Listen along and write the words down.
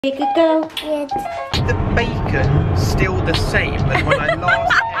Be a good girl. Good. The bacon still the same as when I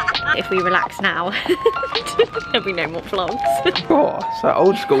last came. If we relax now, there'll be no more vlogs. Oh, it's an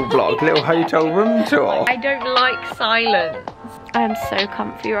old school vlog, little hotel room tour. I don't like silence. I am so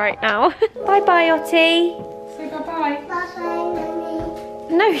comfy right now. Bye-bye, Ottie. Say bye-bye. Bye-bye,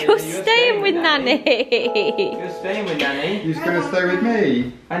 Mummy. No, you're staying with Nanny. You're staying with Nanny. You're just going to stay with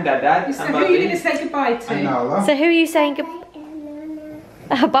me. And Dad. So who are you going to say goodbye to? And Nala. So who are you saying goodbye?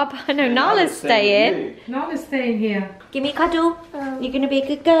 Oh, bye-bye. No, Nala's staying. Nala's staying here. Give me a cuddle. You're going to be a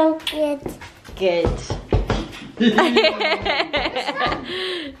good girl. Good. Good.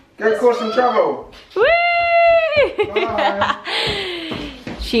 Go cause some trouble. Woo! Bye.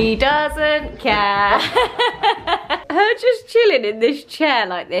 She doesn't care. Her just chilling in this chair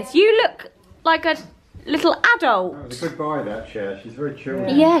like this. You look like a little adult. Oh, it's a good buy, that chair. She's very chill.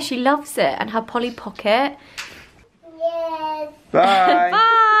 Yeah, she loves it. And her Polly Pocket. Yes. Bye.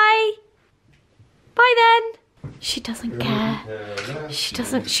 Bye. Bye then. She doesn't care.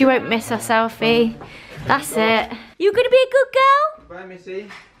 She won't miss her selfie. That's it. You gonna be a good girl? Bye, Missy.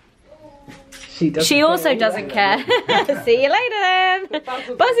 She also doesn't care. See you later then.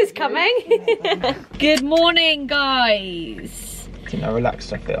 Buzz is coming. Good morning, guys. You know how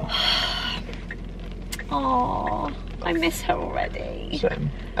relaxed I feel. Oh, I miss her already.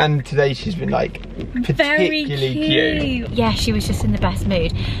 Same. And today she's been like Very particularly cute. Yeah, she was just in the best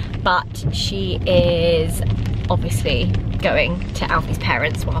mood. But she is obviously going to Alfie's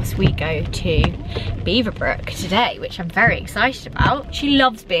parents whilst we go to Beaverbrook today, which I'm very excited about. She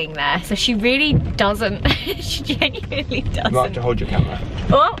loves being there, so she really doesn't, she genuinely doesn't. You might have to hold your camera.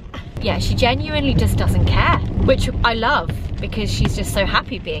 Oh, yeah, she genuinely just doesn't care, which I love because she's just so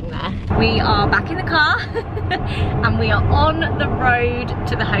happy being there. We are back in the car and we are on the road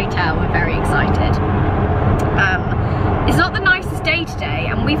to the hotel. We're very excited. It's not the nicest day today,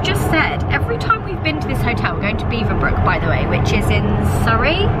 and we've just said every time we've been to this hotel, we're going to Beaverbrook, by the way, which is in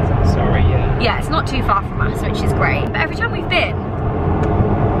Surrey. Sorry, yeah. Yeah, it's not too far from us, which is great. But every time we've been,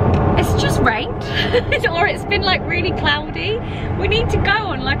 it's just rained or it's been like really cloudy. We need to go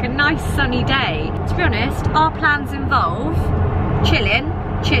on like a nice sunny day. To be honest, our plans involve chilling,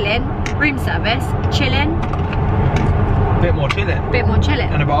 room service, chilling. Bit more chilling.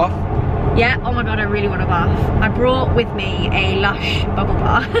 And a bath. Yeah, oh my god, I really want a bath. I brought with me a Lush bubble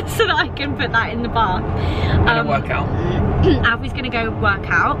bath so that I can put that in the bath. And a workout. Alfie's gonna go work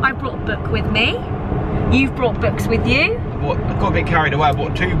out. I brought a book with me. You've brought books with you. I got a bit carried away. I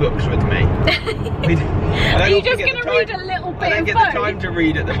bought 2 books with me. Are you just gonna read a little bit I don't of get both? the time to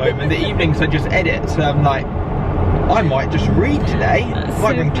read at the moment. The evenings I just edit, so I'm like, I might just read today. I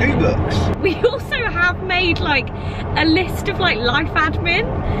might bring 2 books. We also have made like a list of like life admin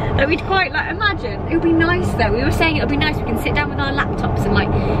that we'd quite like imagine. It would be nice though. We were saying it would be nice. We can sit down with our laptops and like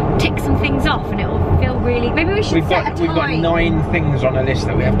tick some things off, and it will feel really. Maybe we should set a time. We've got 9 things on a list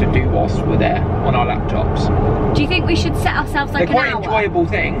that we have to do whilst we're there on our laptops. Do you think we should set ourselves like they're an quite hour? enjoyable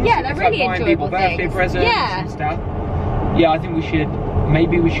things. Yeah, they're it's really like buying people enjoyable birthday things. presents Yeah. and stuff. Yeah, I think we should.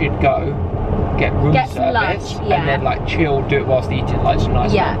 Maybe we should go get room Get some service lunch, yeah. and then like chill, do it whilst eating like some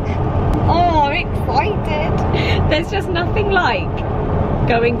nice lunch. Oh, I'm excited. There's just nothing like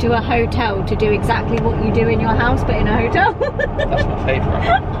going to a hotel to do exactly what you do in your house, but in a hotel. That's my favourite.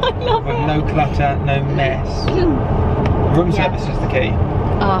 I love With it. no clutter, no mess. Room Yeah. service is the key.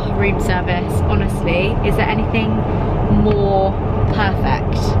 Oh, room service. Honestly, is there anything more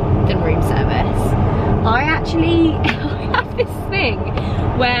perfect than room service? I actually have this thing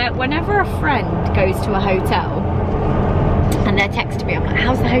where whenever a friend goes to a hotel and they're texting me, I'm like,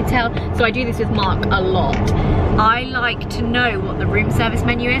 how's the hotel? So I do this with Mark a lot. I like to know what the room service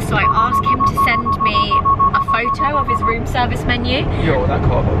menu is, so I ask him to send me a photo of his room service menu. You're that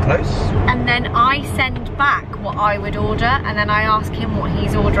quite close. And then I send back what I would order, and then I ask him what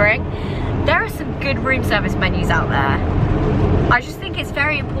he's ordering. There are some good room service menus out there. I just think it's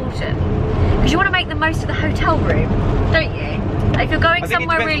very important because you want to make the most of the hotel room, don't you? Like if you're going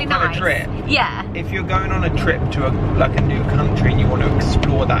somewhere really nice. Trip. Yeah. If you're going on a trip to a new country and you want to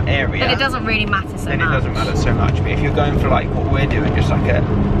explore that area, Then it doesn't really matter so much. Then it doesn't matter so much. But if you're going for like what we're doing, just like a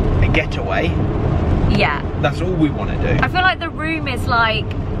getaway, yeah, that's all we want to do. I feel like the room is like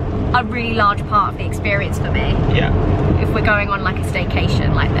a really large part of the experience for me. Yeah. If we're going on like a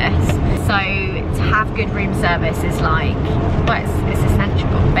staycation like this. So to have good room service is like, well, it's essential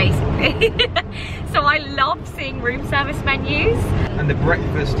basically. So I love seeing room service menus. And the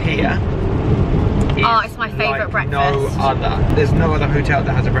breakfast here is it's my favourite like breakfast. no other. There's no other hotel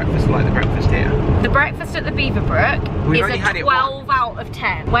that has a breakfast like the breakfast here. The breakfast at the Beaverbrook We've is only a had it 12 out of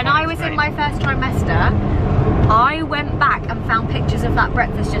 10. When Oh, I was that's in great. my first trimester, I went back and found pictures of that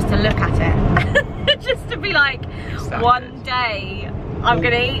breakfast just to look at it. Just to be like, one day I'm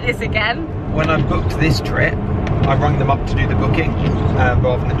gonna eat this again. When I booked this trip, I rang them up to do the booking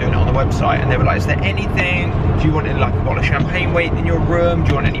rather than doing it on the website, and they were like, is there anything, do you want like a bottle of champagne waiting in your room, do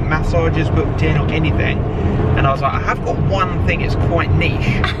you want any massages booked in or anything? And I was like, I have got one thing, it's quite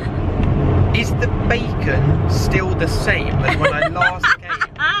niche. Is the bacon still the same as when I last came?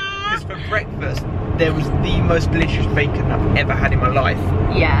 Because for breakfast there was the most delicious bacon I've ever had in my life.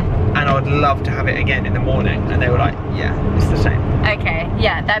 Yeah. And I would love to have it again in the morning. And they were like, yeah, it's the same. Okay,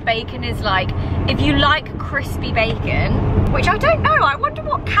 yeah, their bacon is like, if you like crispy bacon, which I don't know, I wonder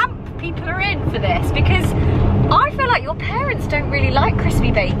what camp people are in for this, because I feel like your parents don't really like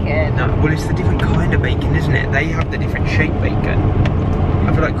crispy bacon. No, well, it's the different kind of bacon, isn't it? They have the different shaped bacon.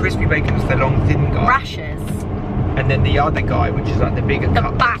 I feel like crispy bacon's the long, thin guy. Rashers. And then the other guy, which is like the bigger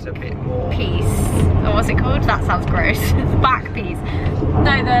cut, back a bit more piece. Or what's it called? That sounds gross. Back piece.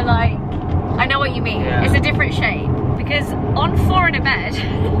 No, they're like, I know what you mean. Yeah. It's a different shape. Because on Four in a Bed,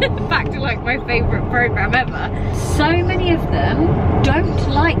 back to like my favourite programme ever, so many of them don't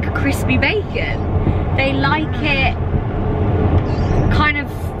like crispy bacon. They like it kind of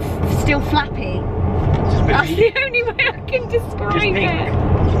still flappy. That's the only way I can describe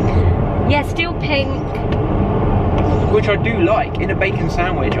it. Yeah, still pink. Which I do like. In a bacon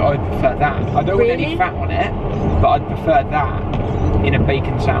sandwich, I would prefer that. I don't want any fat on it, but I'd prefer that in a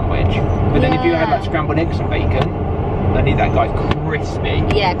bacon sandwich. But then if you had like scrambled eggs and bacon, I need that guy crispy.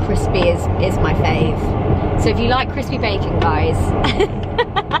 Yeah, crispy is my fave. So if you like crispy bacon, guys,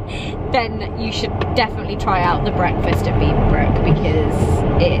 then you should definitely try out the breakfast at Beaverbrook,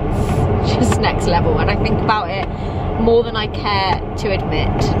 because it's just next level. And I think about it more than I care to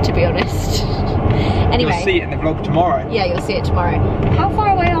admit, to be honest. Anyway. You'll see it in the vlog tomorrow. Yeah, you'll see it tomorrow. How far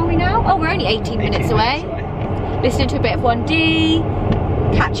away are we now? Oh, we're only 18 minutes away. Listening to a bit of 1D,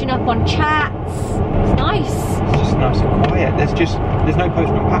 catching up on chats. It's nice. It's just nice and quiet. There's no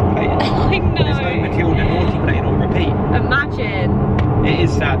Postman Pat playing. I know. There's no Matilda Naughty playing on repeat. Imagine. It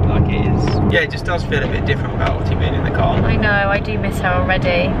is sad, like it is. Yeah, it just does feel a bit different about Ottie being in the car. I know, I do miss her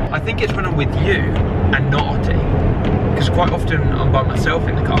already. I think it's when I'm with you and not Ottie. Because quite often I'm by myself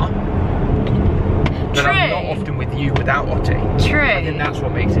in the car. But I'm not often with you without Ottie. True. I think that's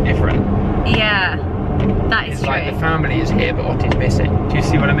what makes it different. Yeah, that is it's true. Like the family is here, but Ottie's missing. Do you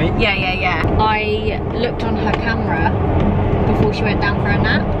see what I mean? Yeah, yeah, yeah. I looked on her camera before she went down for a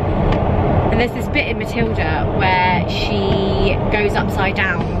nap. And there's this bit in Matilda where she goes upside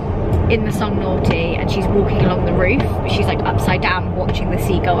down in the song Naughty, and she's walking along the roof. She's like upside down, watching the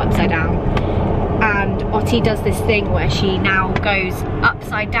sea go upside down. And Ottie does this thing where she now goes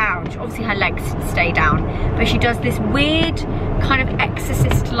upside down. Obviously her legs stay down, but she does this weird kind of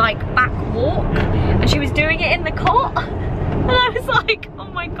exorcist-like back walk. And she was doing it in the cot. And I was like, oh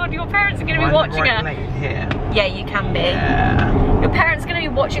my god, your parents are going to be watching her. Here. Yeah, you can be. Yeah. Your parents are going to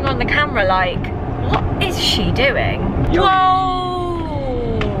be watching on the camera like, what is she doing?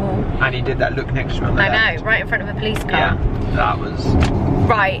 Whoa! And he did that look next to him. I know, right in front of a police car. Yeah, that was...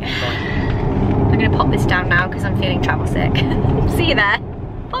 Right. I'm going to pop this down now because I'm feeling travel sick. See you there.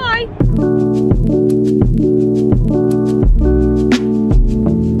 Bye.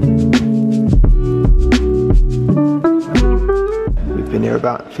 We've been here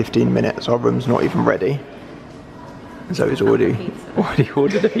about 15 minutes. Our room's not even ready. And Zoe's already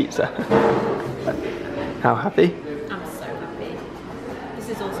ordered a pizza. How happy? I'm so happy. This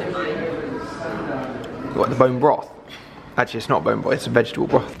is also mine. What, the bone broth? Actually, it's not bone broth, it's a vegetable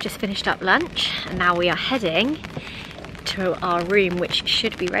broth. Just finished up lunch and now we are heading to our room, which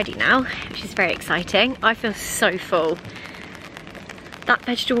should be ready now, which is very exciting. I feel so full. That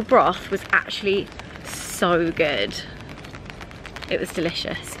vegetable broth was actually so good. It was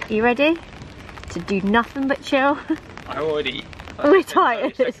delicious. Are you ready to do nothing but chill? We're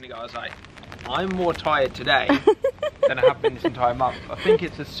tired. A second ago, I was like, I'm more tired today than I have been this entire month. I think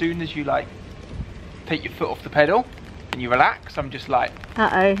it's as soon as you like take your foot off the pedal and you relax, I'm just like,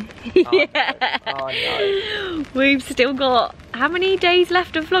 uh-oh. Yeah. Oh no. We've still got, how many days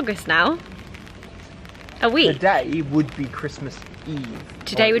left of Vlogust now? A week? Today would be Christmas Eve.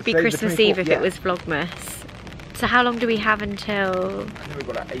 Today would be Christmas Eve if yeah. it was Vlogmas. So how long do we have until? I think we've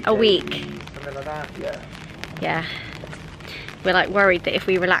got like 8 a week. days, something like that, yeah. Yeah. We're like worried that if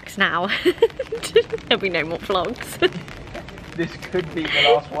we relax now, there'll be no more vlogs. This could be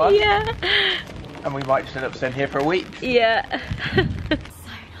the last one. Yeah. And we might just end up staying here for a week. Yeah. So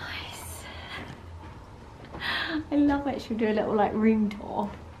nice. I love it. Should we do a little like room tour?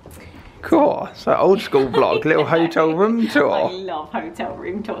 Cool. So old school vlog, little hotel room tour. I love hotel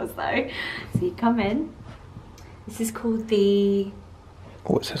room tours though. So you come in, This is called the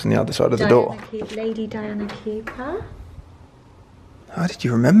Oh, it says on the other side of the door. Lady Diana Cooper. How did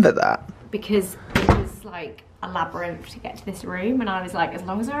you remember that? Because it was like a labyrinth to get to this room, and I was like, as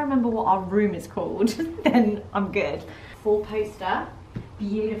long as I remember what our room is called, then I'm good. Full poster,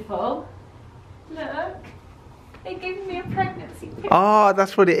 beautiful. Look, they gave me a pregnancy picture. Ah,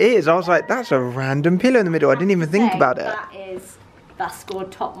 that's what it is. I was like, that's a random pillow in the middle. I didn't even think about it. That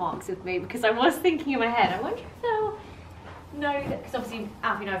scored top marks with me, because I was thinking in my head, I wonder if they'll know that, because obviously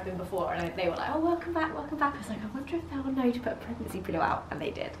Alfie and I have been before, and they were like, oh, welcome back, welcome back. I was like, I wonder if they'll know to put a pregnancy pillow out, and they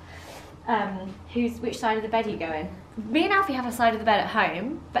did. Which side of the bed are you going? Me and Alfie have a side of the bed at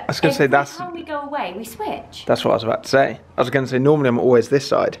home, but every time we go away, we switch. That's what I was about to say. I was going to say, normally I'm always this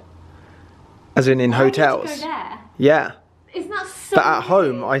side. As in hotels. Go there. Yeah. Isn't that so But at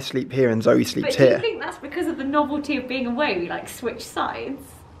home, weird? I sleep here and Zoe sleeps But do you here. think that's because of the novelty of being away, we like switch sides?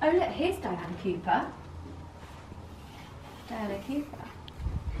 Oh look, here's Diana Cooper. Diana Cooper.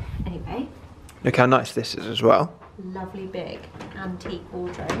 Anyway. Look how nice this is as well. Lovely big antique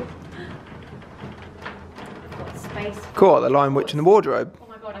wardrobe. Got space. Cool, the Lion Witch in the wardrobe. Oh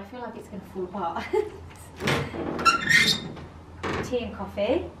my god, I feel like it's going to fall apart. Tea and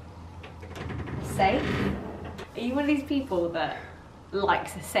coffee. A safe. Are you one of these people that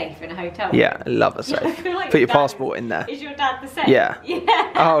likes a safe in a hotel? Yeah, I love a safe. I feel like Put your dad passport in there. Is your dad the same? Yeah.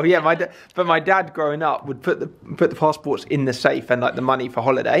 Yeah. Oh yeah, but my dad growing up would put the passports in the safe and like the money for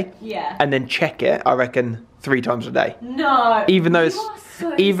holiday. Yeah. And then check it, I reckon, 3 times a day. No. Even though You it's are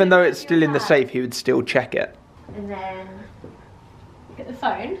so even though similar it's to still your in the dad. safe, he would still check it. And then get the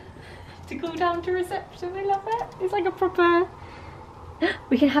phone to call down to reception. I love it. It's like a proper.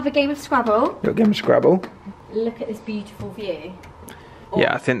 We can have a game of Scrabble. Little game of Scrabble. Look at this beautiful view.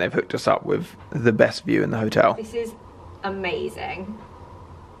 Yeah, I think they've hooked us up with the best view in the hotel. This is amazing.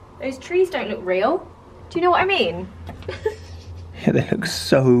 Those trees don't look real. Do you know what I mean? Yeah, they look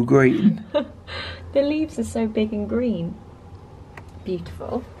so green. The leaves are so big and green.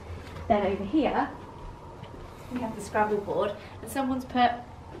 Beautiful. Then over here, we have the Scrabble board, and someone's put,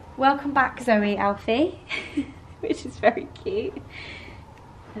 welcome back Zoe, Alfie, which is very cute.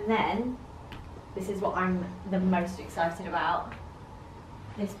 And then, this is what I'm the most excited about,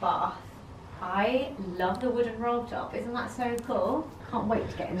 this bath. I love the wooden roll top, isn't that so cool? Can't wait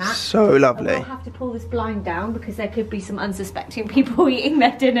to get in that. So lovely. I will have to pull this blind down because there could be some unsuspecting people eating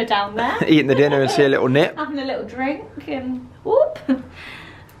their dinner down there. Eating the dinner and see a little nip. Having a little drink and whoop.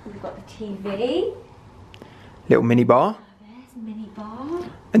 We've got the TV. Little mini bar. There's a mini bar.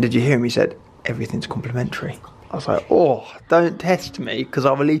 And did you hear him? He said, everything's complimentary. I was like, oh, don't test me because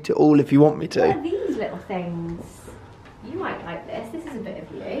I will eat it all if you want me What are to. these little things? You might like this. This is a bit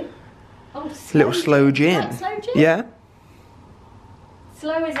of you. Oh, Little slow gin. gin. Like slow gin? Yeah?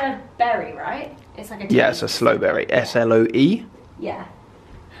 Slow is a berry, right? It's like a Yeah, it's a slow berry. S-L-O-E. Yeah.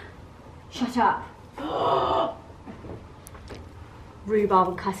 Shut up. Rhubarb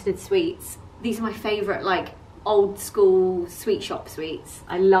and custard sweets. These are my favourite, like, old school sweet shop sweets.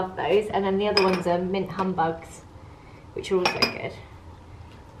 I love those. And then the other ones are mint humbugs, which are also good.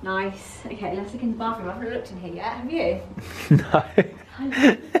 Nice. Okay, let's look in the bathroom. I haven't looked in here yet, have you? No.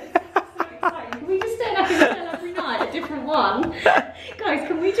 Can we just stay in a hotel every night, a different one? Guys,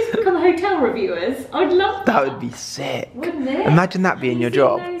 can we just become hotel reviewers? I'd love that. That would be sick. Wouldn't it? Imagine that being your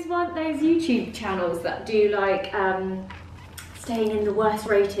job. Those YouTube channels that do like staying in the worst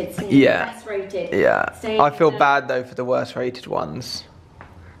rated, staying Yeah. in the best rated. Yeah. staying I feel in the... bad though for the worst rated ones.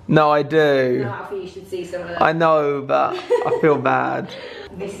 No, I do. No, Alfie, you should see some of them. I know, but I feel bad.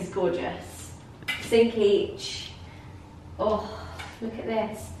 This is gorgeous. Sink each. Oh, look at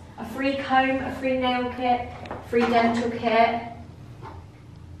this. A free comb, a free nail kit, free dental kit.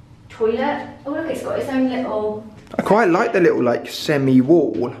 Toilet. Oh look, it's got its own little... I quite like the little like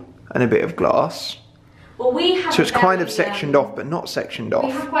semi-wall and a bit of glass. Well, we have So it's a kind of very, sectioned off, but not sectioned We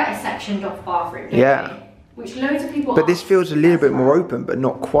off. have quite a sectioned off bathroom, don't Yeah. we? Which loads of people But this ask feels a little as bit more well. open, but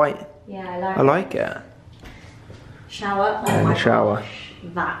not quite. Yeah, I like it. Shower. Oh And my the shower. gosh,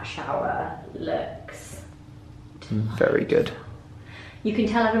 that shower looks... Very good. You can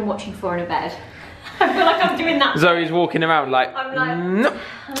tell I've been watching Four in a Bed. I feel like I'm doing that. Zoe's walking around like, I'm like... "Nope."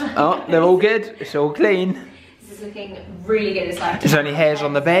 Oh, they're all good. It's all clean. This is looking really good. It's like... There's only hairs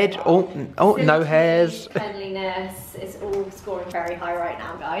on the bed. Oh, no hairs. Cleanliness. It's all scoring very high right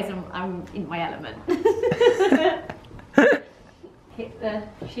now, guys. I'm in my element. Hit the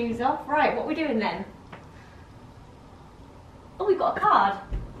shoes off. Right, what are we doing then? Oh, we've got a card.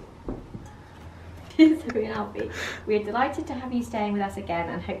 Zoe and Alfie, we are delighted to have you staying with us again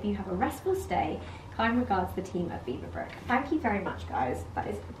and hope you have a restful stay. Kind regards, the team at Beaverbrook. Thank you very much, guys. That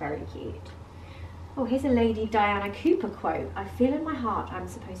is very cute. Oh, here's a Lady Diana Cooper quote. I feel in my heart I'm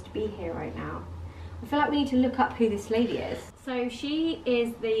supposed to be here right now. I feel like we need to look up who this lady is. So she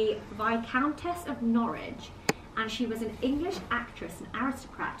is the Viscountess of Norwich, and she was an English actress and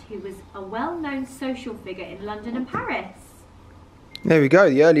aristocrat who was a well-known social figure in London and Paris. There we go,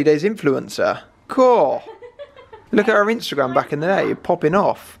 the early days influencer. Cool. Look at her Instagram back in the day, popping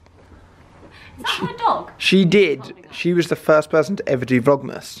off. Is that her dog? She did. She was the first person to ever do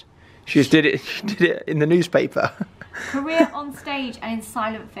Vlogmas. She just did it. She did it in the newspaper. Career on stage and in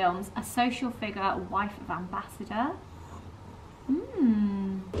silent films, a social figure, wife of ambassador.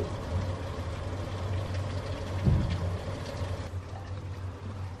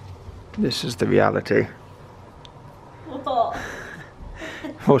 This is the reality. What?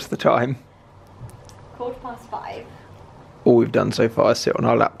 What's the time? 5:15. All we've done so far is sit on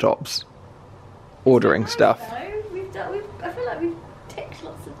our laptops, ordering stuff. No, I feel like we've ticked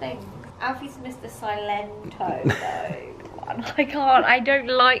lots of things. Alfie's Mr. Silento though. I don't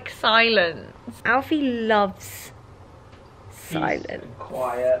like silence. Alfie loves silence. And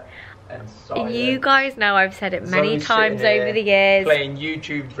quiet and silent. You guys know I've said it many times over the years. Playing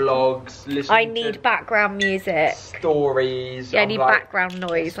YouTube vlogs, listening I need background music. Stories. Yeah, I need background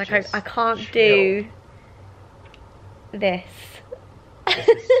noise. Like I can't do this. This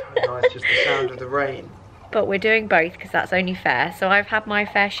is so nice, just the sound of the rain. But we're doing both because that's only fair. So I've had my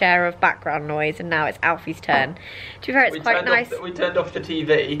fair share of background noise and now it's Alfie's turn. To be fair, it's quite nice. We turned off the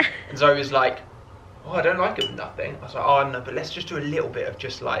TV and Zoe was like, oh, I don't like it with nothing. I was like, oh no, but let's just do a little bit of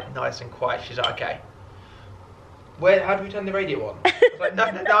just like nice and quiet. She's like, okay. How do we turn the radio on? I was like,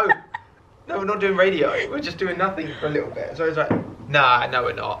 no, we're not doing radio. We're just doing nothing for a little bit. So I was like, nah, no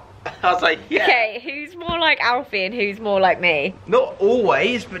we're not. I was like, yeah. Okay, who's more like Alfie and who's more like me? Not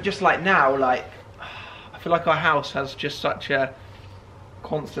always, but just like now, like, I feel like our house has just such a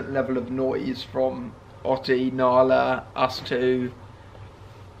constant level of noise from Otti, Nala, us two,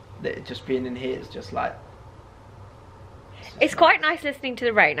 that just being in here is just like... It's quite nice listening to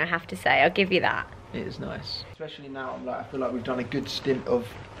the rain, I have to say. I'll give you that. It is nice. Especially now, I feel like we've done a good stint of...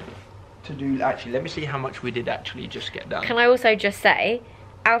 Actually, let me see how much we did actually just get done. Can I also just say,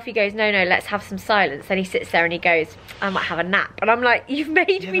 Alfie goes, no, let's have some silence. Then he sits there and he goes, I might have a nap. And I'm like, you've made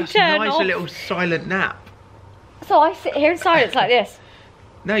me turn nice, off. a little silent nap. So I sit here in silence like this.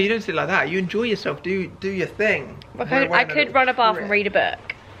 No, you don't sit like that. You enjoy yourself. Do your thing. I could run a bath and read a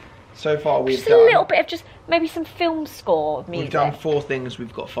book. So far we've just done... a little bit of just maybe some film score music. We've done 4 things.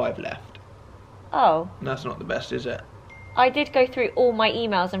 We've got 5 left. Oh. That's not the best, is it? I did go through all my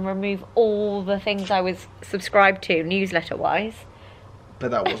emails and remove all the things I was subscribed to newsletter-wise.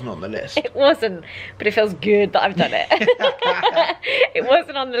 But that wasn't on the list. It wasn't, but it feels good that I've done it. It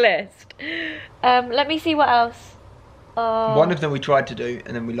wasn't on the list. Let me see what else. One of them we tried to do,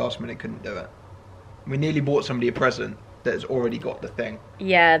 and then we last minute couldn't do it. We nearly bought somebody a present that has already got the thing.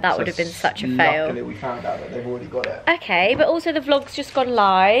 Yeah, that would have been such a fail. Luckily we found out that they've already got it. Okay, but also the vlog's just gone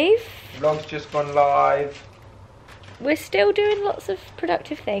live. Vlog's just gone live. We're still doing lots of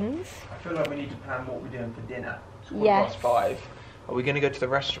productive things. I feel like we need to plan what we're doing for dinner. It's Yes. 5:15. Are we going to go to the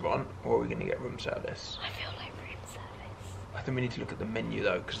restaurant, or are we going to get room service? I feel like room service. I think we need to look at the menu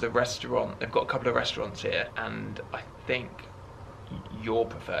though, because the restaurant, they've got a couple of restaurants here, and I think your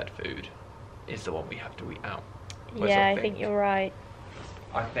preferred food is the one we have to eat out. Whereas Yeah, I think you're right.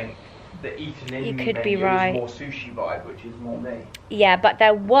 I think the eaten in You could be menu right. is more sushi vibe, which is more me. Yeah, but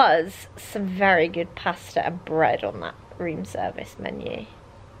there was some very good pasta and bread on that room service menu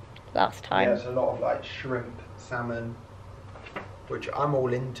last time. Yeah, there's a lot of like shrimp, salmon, which I'm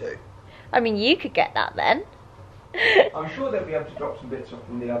all into. I mean, you could get that then. I'm sure they'll be able to drop some bits off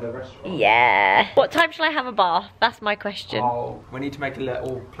from the other restaurant. Yeah. What time shall I have a bath? That's my question. Oh, we need to make a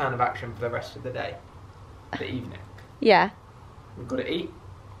little plan of action for the rest of the day. The evening. Yeah. We've got to eat.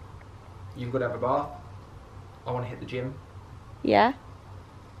 You've got to have a bath. I want to hit the gym. Yeah.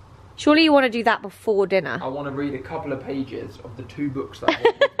 Surely you want to do that before dinner. I want to read a couple of pages of the 2 books that I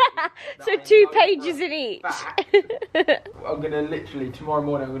bought. So 2 pages in each. I'm going to literally, tomorrow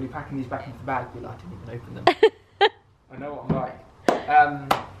morning, I'm going to be packing these back into the bag. But I didn't even open them. I know what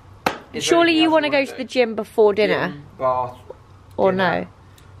I'm like. Surely you want to go to the gym before dinner? Gym, bath. Or dinner. no?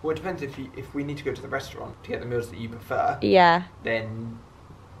 Well, it depends if we need to go to the restaurant to get the meals that you prefer. Yeah. Then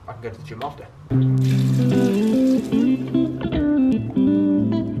I can go to the gym after.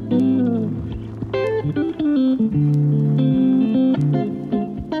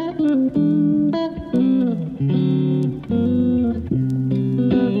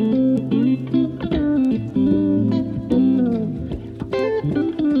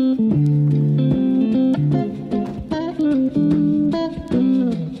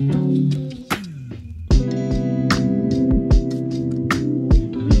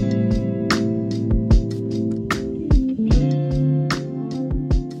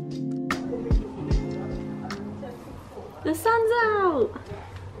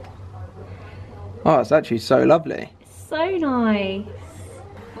 Oh, it's actually so lovely. So nice.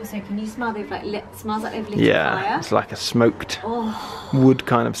 Also, can you smell they've like lit? Smells like they've lit a Yeah, fire. it's like a smoked Oh, wood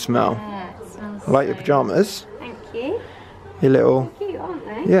kind of smell. yeah, it smells I like your so- pajamas. Thank you. Your little. Cute, aren't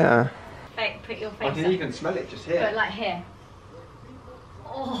they? Yeah. Put your I face can up. even smell it just But here. like here.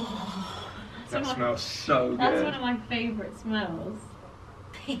 Oh, That smells so that's good. one of my favourite smells.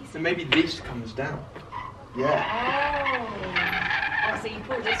 So maybe this comes down. Yeah. Oh, so you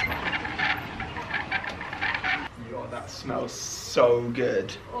pull this one. Oh, that smells so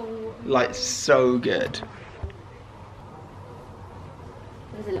good. Oh, Like so good.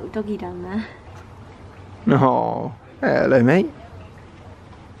 there's a little doggy down there. Oh, hello mate.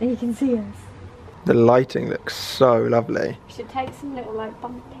 You can see us. The lighting looks so lovely. We should take some little like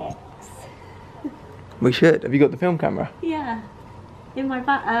bum pics. We should. Have you got the film camera? Yeah, in my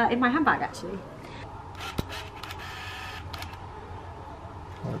handbag actually.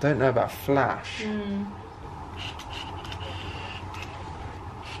 Oh, I don't know about flash.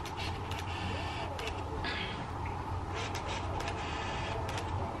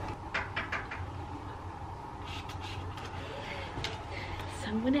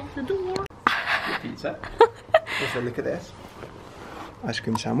 Someone at the door. Pizza. Also, look at this. Ice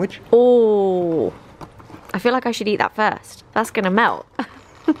cream sandwich. Oh, I feel like I should eat that first. That's gonna melt.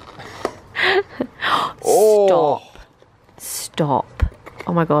 Oh. Stop.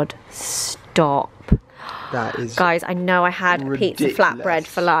 Oh my god. Stop. That is. Guys, I know I had pizza ridiculous. flatbread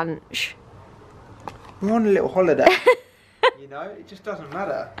for lunch. We're on a little holiday. You know, it just doesn't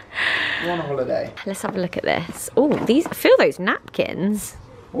matter. We're on a holiday. Let's have a look at this. Oh, feel those napkins.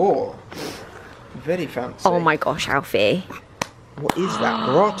 Oh, very fancy. Oh my gosh, Alfie. What is that?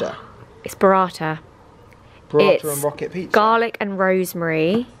 Burrata? It's burrata. Burrata It's and rocket pizza? garlic and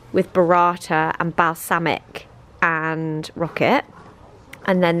rosemary with burrata and balsamic and rocket.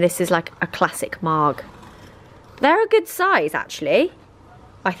 And then this is like a classic marg. They're a good size actually,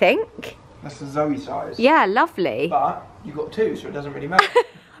 I think. That's the Zoe size. Yeah, lovely. But you got two, so it doesn't really matter.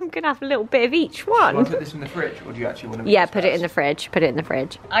 I'm gonna have a little bit of each Shall I one. put this in the fridge, or do you actually want to? Yeah, put it in the fridge. Put it in the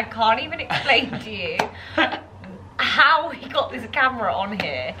fridge. I can't even explain to you how he got this camera on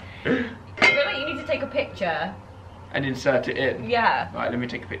here. I feel like you need to take a picture. And insert it in. Yeah. Right, let me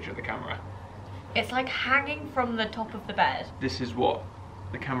take a picture of the camera. It's like hanging from the top of the bed. This is what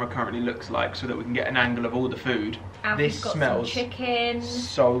the camera currently looks like, so that we can get an angle of all the food. Alfie's This got smells some chicken.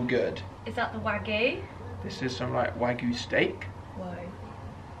 so good. Is that the wagyu? This is some like Wagyu steak Whoa.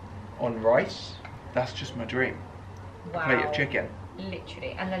 on rice. That's just my dream. Wow. Plate of chicken.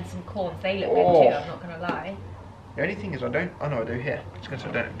 Literally. And then some corns. They look Oh. good too, I'm not gonna lie. The only thing is I no I do here. It's because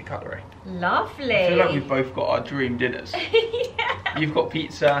I don't have any cutlery. Lovely. I feel like we've both got our dream dinners. Yeah. You've got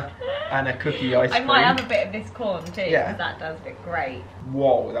pizza and a cookie ice I cream. might have a bit of this corn too, because Yeah. that does look great.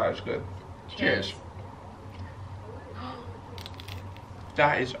 Whoa, that is good. Cheers.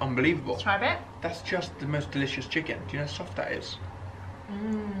 That is unbelievable. Let's try a bit. That's just the most delicious chicken. Do you know how soft that is?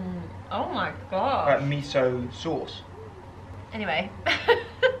 Oh my god. Like miso sauce. Anyway.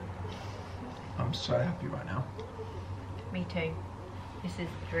 I'm so happy right now. Me too. This is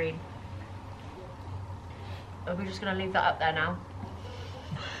the dream. Are we just going to leave that up there now?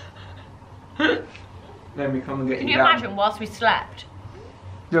 Then we come and get Can you you down. imagine whilst we slept?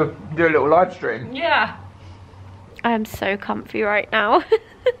 Do a little live stream. Yeah. I am so comfy right now.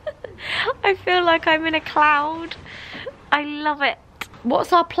 I feel like I'm in a cloud. I love it.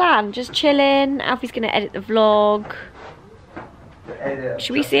 What's our plan? Just chilling. Alfie's going to edit the vlog.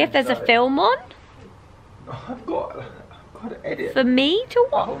 Should we see if there's a film on I've got to edit. for me to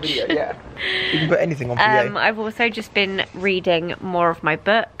Oh, watch? video, yeah. You can put anything on PA. I've also just been reading more of my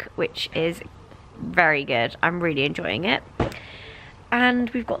book, which is very good. I'm really enjoying it. And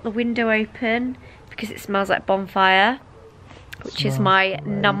we've got the window open because it smells like bonfire, which is my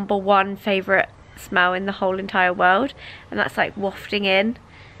 #1 favourite smell in the whole entire world. And that's like wafting in,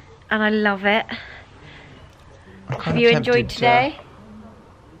 and I love it. Have you enjoyed today?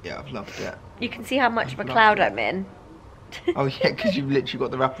 Yeah, I've loved it. You can see how much of a Loved cloud it. I'm in. Oh yeah, because you've literally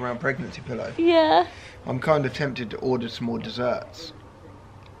got the wraparound pregnancy pillow. Yeah. I'm kind of tempted to order some more desserts.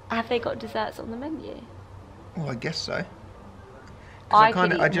 Have they got desserts on the menu? Oh, I guess so. 'Cause I kinda-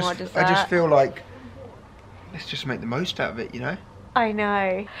 could eat more I just dessert. feel like let's just make the most out of it, you know. I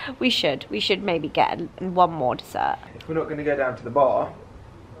know. We should maybe get one more dessert. If we're not going to go down to the bar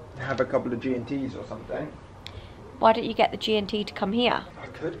and have a couple of G&Ts or something, Why don't you get the G&T to come here? I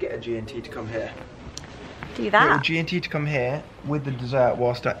could get a G&T to come here. Do Get a that. G&T to come here with the dessert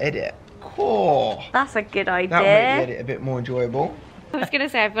whilst I edit. Cool. That's a good idea. That will make the edit a bit more enjoyable. I was going to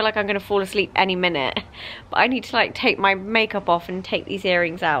say, I feel like I'm going to fall asleep any minute. But I need to like take my makeup off and take these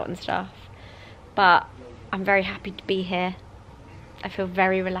earrings out and stuff. but I'm very happy to be here. I feel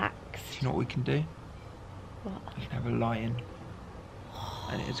very relaxed. Do you know what we can do? What? We can have a lie-in.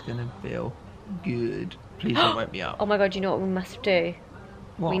 And it's gonna feel good. Please don't wake me up. Oh my god, you know what we must do?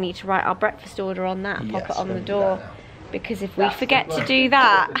 What? We need to write our breakfast order on that and pop Yes, it on the don't do door. that now. Because if we forget to do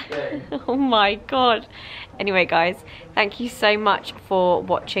that, oh my god. Anyway guys, thank you so much for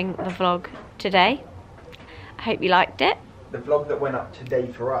watching the vlog today. I hope you liked it. The vlog that went up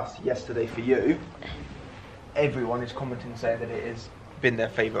today for us, yesterday for you, everyone is commenting saying that it has been their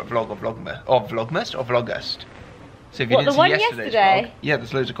favourite vlog of Vlogust. So if you What, didn't the see one yesterday's yesterday? vlog, yeah,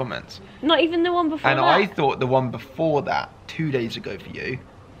 there's loads of comments. Not even the one before And that. I thought the one before that, 2 days ago for you,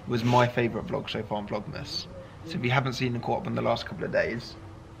 was my favourite vlog so far on Vlogmas. So if you haven't seen and caught up in the last couple of days,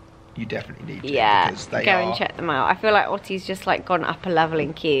 you definitely need to. Yeah, because they go are, and check them out. I feel like Ottie's just like gone up a level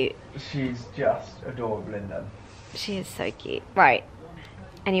in cute. She's just adorable in them. She is so cute. Right.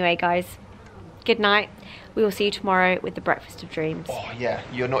 Anyway guys, good night. We will see you tomorrow with the breakfast of dreams. Oh yeah,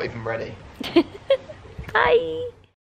 you're not even ready. Bye.